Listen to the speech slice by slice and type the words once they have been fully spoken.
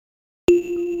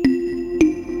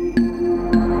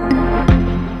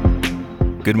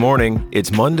Good morning.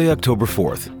 It's Monday, October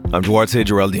 4th. I'm Duarte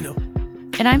Geraldino.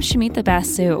 And I'm Shamita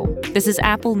Basu. This is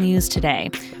Apple News Today.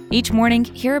 Each morning,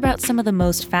 hear about some of the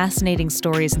most fascinating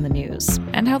stories in the news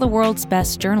and how the world's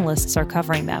best journalists are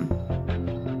covering them.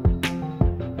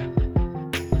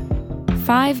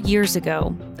 5 years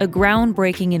ago, a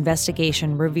groundbreaking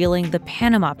investigation revealing the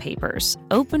Panama Papers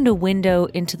opened a window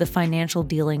into the financial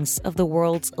dealings of the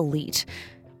world's elite.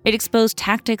 It exposed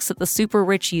tactics that the super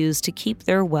rich use to keep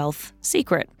their wealth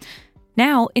secret.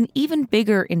 Now, an even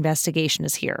bigger investigation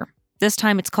is here. This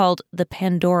time it's called the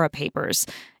Pandora Papers.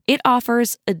 It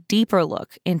offers a deeper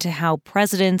look into how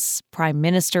presidents, prime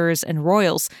ministers, and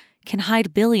royals can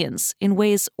hide billions in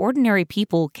ways ordinary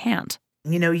people can't.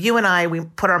 You know, you and I, we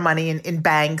put our money in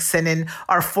banks and in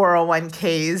our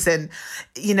 401ks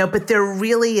and, but there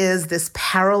really is this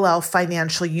parallel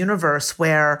financial universe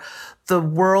where the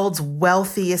world's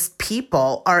wealthiest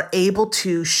people are able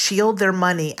to shield their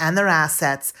money and their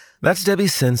assets. That's Debbie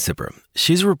Sensipper.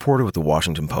 She's a reporter with the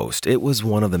Washington Post. It was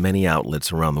one of the many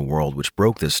outlets around the world which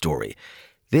broke this story.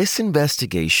 This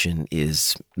investigation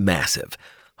is massive.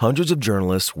 Hundreds of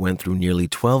journalists went through nearly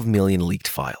 12 million leaked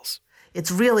files. It's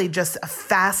really just a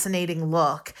fascinating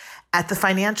look at the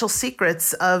financial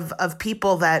secrets of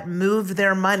people that moved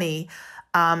their money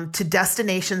to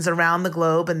destinations around the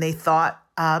globe, and they thought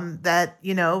that,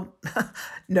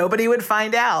 nobody would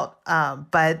find out.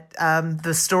 But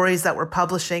the stories that we're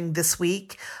publishing this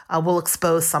week will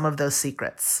expose some of those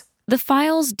secrets. The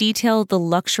files detailed the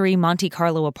luxury Monte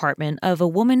Carlo apartment of a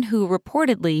woman who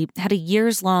reportedly had a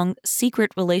years-long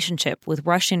secret relationship with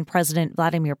Russian President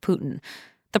Vladimir Putin.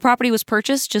 The property was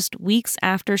purchased just weeks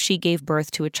after she gave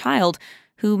birth to a child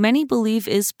who many believe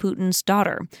is Putin's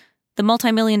daughter. The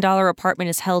multi-million-dollar apartment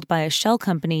is held by a shell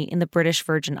company in the British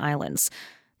Virgin Islands.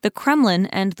 The Kremlin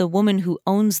and the woman who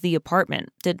owns the apartment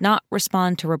did not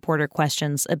respond to reporter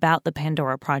questions about the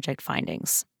Pandora Project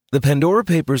findings. The Pandora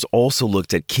Papers also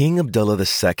looked at King Abdullah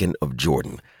II of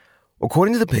Jordan.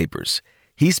 According to the papers,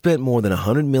 he spent more than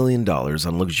 $100 million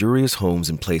on luxurious homes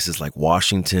in places like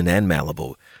Washington and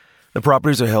Malibu. The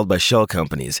properties are held by shell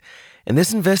companies, and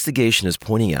this investigation is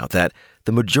pointing out that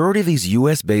the majority of these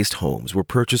U.S.-based homes were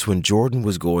purchased when Jordan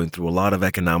was going through a lot of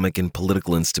economic and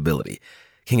political instability.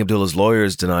 King Abdullah's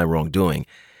lawyers deny wrongdoing,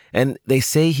 and they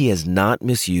say he has not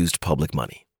misused public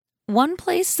money. One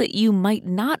place that you might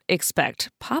not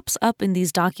expect pops up in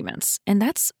these documents, and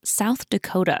that's South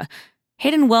Dakota.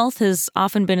 Hidden wealth has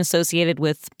often been associated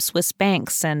with Swiss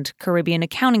banks and Caribbean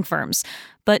accounting firms,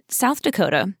 but South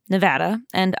Dakota, Nevada,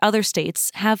 and other states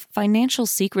have financial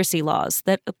secrecy laws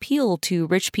that appeal to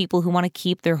rich people who want to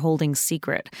keep their holdings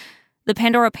secret. The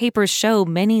Pandora Papers show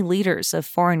many leaders of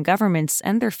foreign governments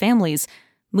and their families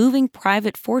moving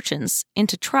private fortunes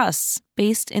into trusts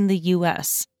based in the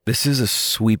U.S. This is a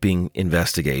sweeping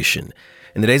investigation.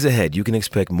 In the days ahead, you can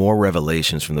expect more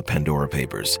revelations from the Pandora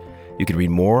Papers. You can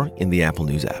read more in the Apple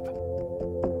News app.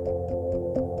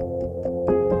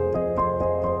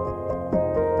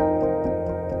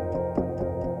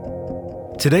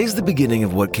 Today's the beginning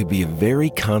of what could be a very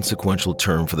consequential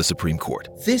term for the Supreme Court.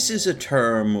 This is a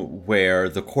term where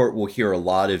the court will hear a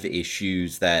lot of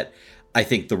issues that I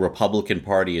think the Republican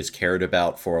Party has cared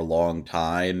about for a long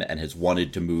time and has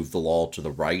wanted to move the law to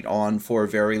the right on for a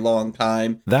very long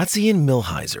time. That's Ian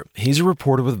Millhiser. He's a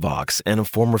reporter with Vox and a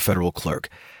former federal clerk.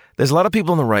 There's a lot of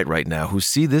people on the right now who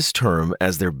see this term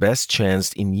as their best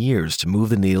chance in years to move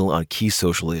the needle on key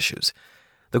social issues.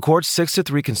 The court's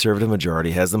 6-3 conservative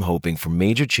majority has them hoping for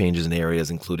major changes in areas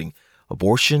including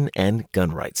abortion and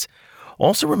gun rights.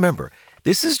 Also remember,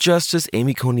 this is Justice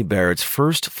Amy Coney Barrett's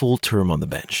first full term on the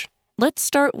bench. Let's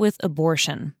start with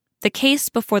abortion. The case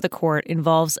before the court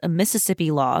involves a Mississippi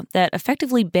law that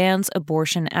effectively bans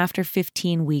abortion after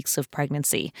 15 weeks of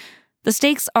pregnancy. The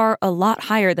stakes are a lot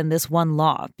higher than this one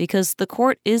law because the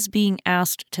court is being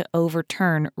asked to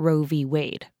overturn Roe v.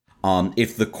 Wade.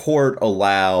 If the court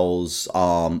allows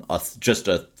just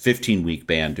a 15-week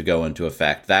ban to go into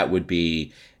effect, that would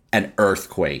be an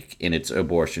earthquake in its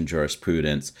abortion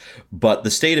jurisprudence. But the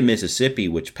state of Mississippi,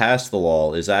 which passed the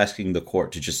law, is asking the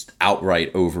court to just outright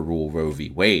overrule Roe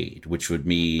v. Wade, which would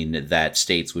mean that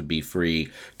states would be free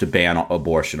to ban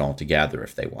abortion altogether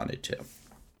if they wanted to.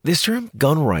 This term,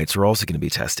 gun rights, are also going to be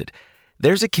tested.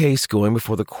 There's a case going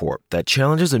before the court that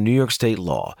challenges a New York state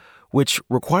law which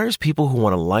requires people who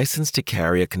want a license to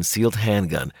carry a concealed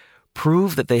handgun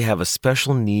prove that they have a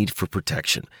special need for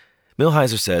protection.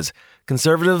 Millhiser says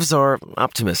conservatives are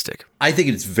optimistic. I think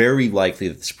it's very likely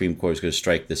that the Supreme Court is going to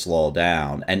strike this law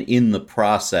down, and in the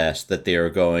process that they are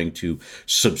going to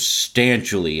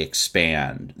substantially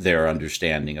expand their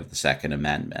understanding of the Second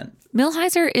Amendment.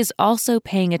 Millhiser is also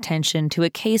paying attention to a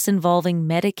case involving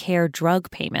Medicare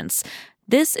drug payments.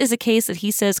 This is a case that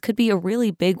he says could be a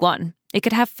really big one. It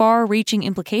could have far-reaching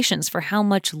implications for how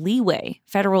much leeway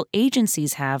federal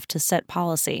agencies have to set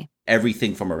policy.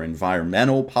 Everything from our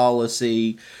environmental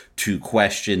policy to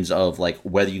questions of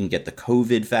whether you can get the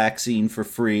COVID vaccine for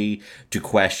free, to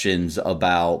questions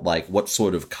about what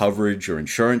sort of coverage your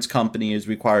insurance company is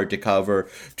required to cover,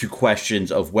 to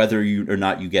questions of whether or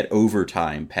not you get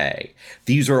overtime pay.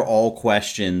 These are all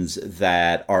questions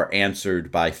that are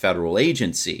answered by federal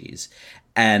agencies.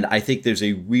 And I think there's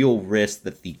a real risk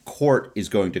that the court is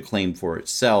going to claim for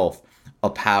itself a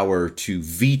power to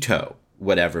veto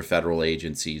whatever federal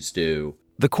agencies do.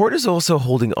 The court is also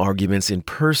holding arguments in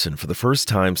person for the first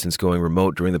time since going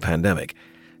remote during the pandemic.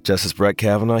 Justice Brett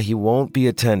Kavanaugh, he won't be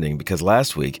attending because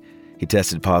last week he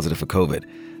tested positive for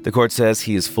COVID. The court says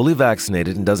he is fully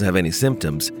vaccinated and doesn't have any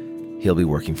symptoms. He'll be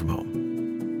working from home.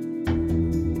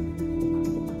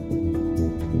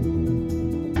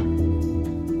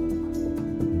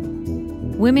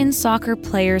 Women's soccer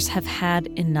players have had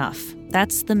enough.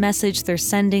 That's the message they're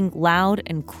sending loud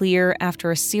and clear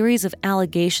after a series of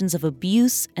allegations of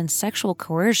abuse and sexual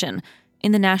coercion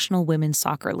in the National Women's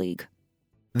Soccer League.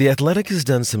 The Athletic has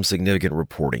done some significant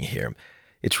reporting here.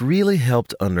 It's really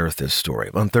helped unearth this story.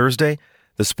 On Thursday,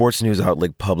 the sports news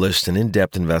outlet published an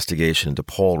in-depth investigation into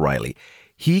Paul Riley.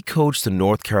 He coached the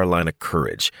North Carolina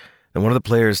Courage, and one of the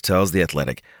players tells The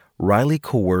Athletic Riley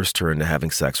coerced her into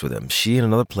having sex with him. She and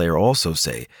another player also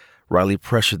say Riley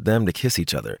pressured them to kiss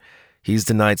each other. He's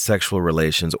denied sexual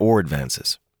relations or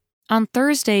advances. On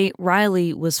Thursday,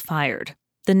 Riley was fired.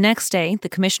 The next day, the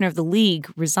commissioner of the league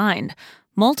resigned.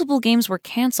 Multiple games were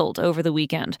canceled over the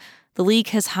weekend. The league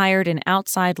has hired an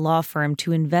outside law firm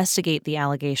to investigate the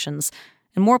allegations,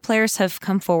 and more players have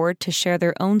come forward to share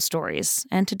their own stories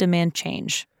and to demand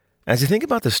change. As you think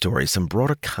about the story, some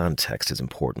broader context is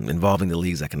important involving the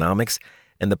league's economics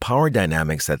and the power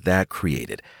dynamics that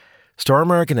created. Star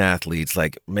American athletes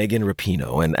like Megan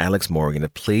Rapinoe and Alex Morgan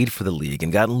have played for the league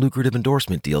and gotten lucrative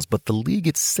endorsement deals, but the league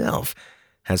itself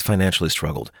has financially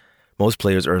struggled. Most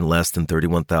players earn less than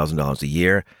 $31,000 a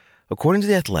year. According to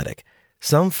The Athletic,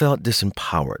 some felt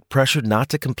disempowered, pressured not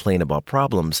to complain about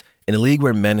problems. In a league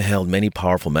where men held many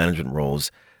powerful management roles,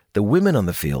 the women on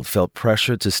the field felt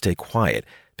pressured to stay quiet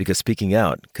because speaking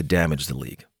out could damage the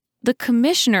league. The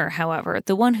commissioner, however,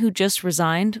 the one who just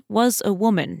resigned, was a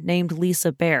woman named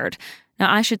Lisa Baird.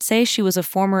 Now, I should say she was a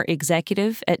former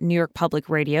executive at New York Public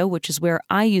Radio, which is where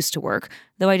I used to work,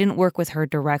 though I didn't work with her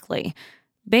directly.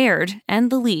 Baird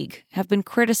and the league have been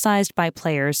criticized by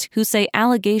players who say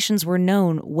allegations were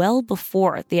known well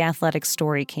before the Athletic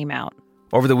story came out.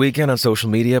 Over the weekend on social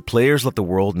media, players let the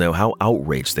world know how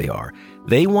outraged they are.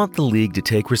 They want the league to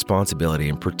take responsibility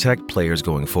and protect players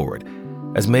going forward.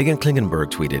 As Megan Klingenberg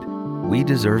tweeted, "We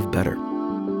deserve better."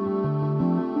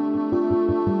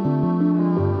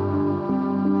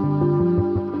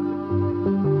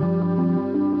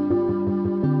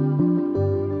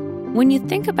 When you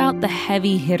think about the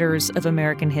heavy hitters of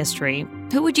American history,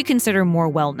 who would you consider more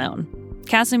well-known?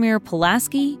 Casimir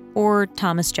Pulaski or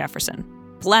Thomas Jefferson?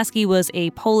 Pulaski was a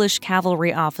Polish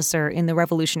cavalry officer in the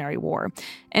Revolutionary War.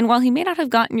 And while he may not have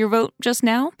gotten your vote just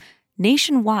now,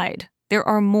 nationwide, there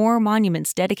are more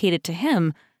monuments dedicated to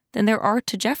him than there are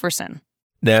to Jefferson.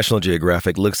 National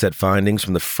Geographic looks at findings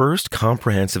from the first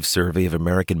comprehensive survey of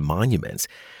American monuments.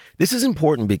 This is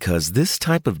important because this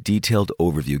type of detailed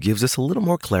overview gives us a little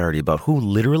more clarity about who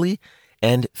literally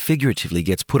and figuratively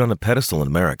gets put on a pedestal in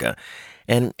America.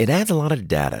 And it adds a lot of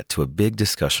data to a big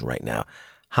discussion right now.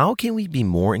 How can we be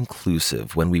more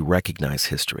inclusive when we recognize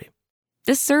history?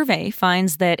 This survey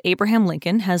finds that Abraham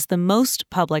Lincoln has the most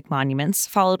public monuments,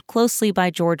 followed closely by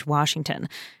George Washington.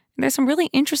 There's some really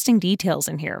interesting details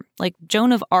in here, like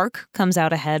Joan of Arc comes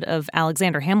out ahead of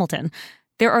Alexander Hamilton.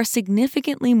 There are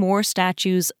significantly more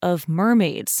statues of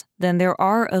mermaids than there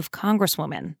are of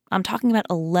congresswomen. I'm talking about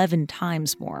 11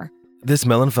 times more. This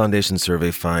Mellon Foundation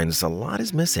survey finds a lot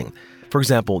is missing. For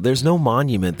example, there's no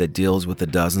monument that deals with the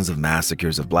dozens of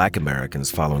massacres of Black Americans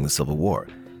following the Civil War.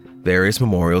 Various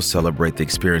memorials celebrate the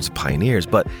experience of pioneers,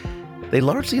 but they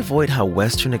largely avoid how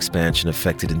Western expansion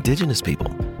affected indigenous people.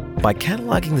 By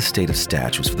cataloging the state of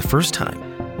statues for the first time,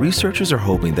 researchers are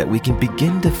hoping that we can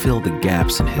begin to fill the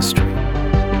gaps in history.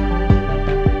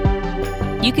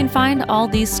 You can find all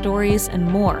these stories and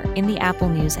more in the Apple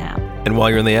News app. And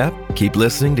while you're in the app, keep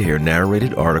listening to hear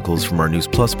narrated articles from our News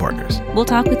Plus partners. We'll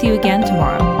talk with you again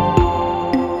tomorrow.